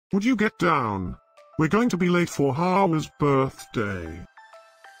Would you get down? We're going to be late for Haoua's birthday.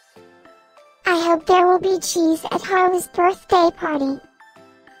 I hope there will be cheese at Haoua's birthday party.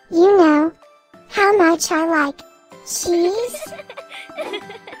 You know how much I like cheese.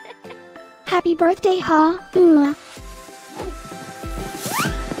 Happy birthday, Haoua.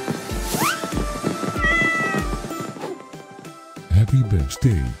 Happy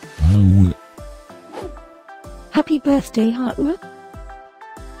birthday, Haoua. Happy birthday, Haoua.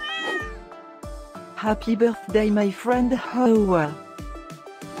 Happy birthday, my friend Haoua.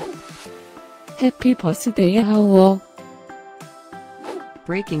 Happy birthday, Haoua.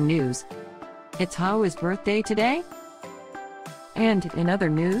 Breaking news. It's Haoua's birthday today? And in other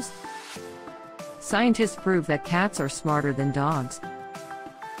news, scientists prove that cats are smarter than dogs.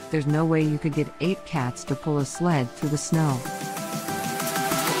 There's no way you could get 8 cats to pull a sled through the snow.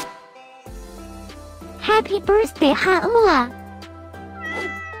 Happy birthday, Haoua.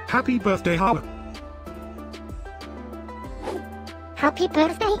 Happy birthday, Haoua. Happy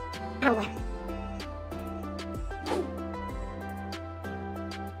birthday, Haoua.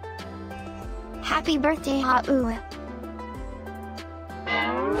 Happy birthday, Haoua.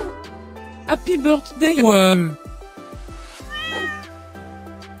 Happy birthday, Haoua.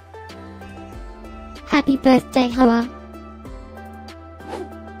 Happy birthday, Haoua.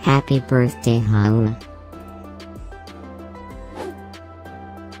 Happy birthday, Haoua.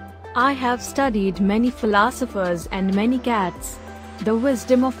 I have studied many philosophers and many cats. The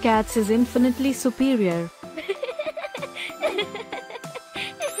wisdom of cats is infinitely superior.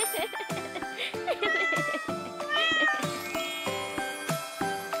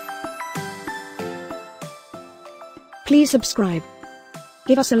 Please subscribe,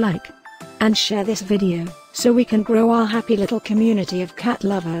 give us a like, and share this video, so we can grow our happy little community of cat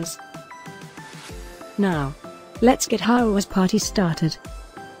lovers. Now, let's get Haoua's party started.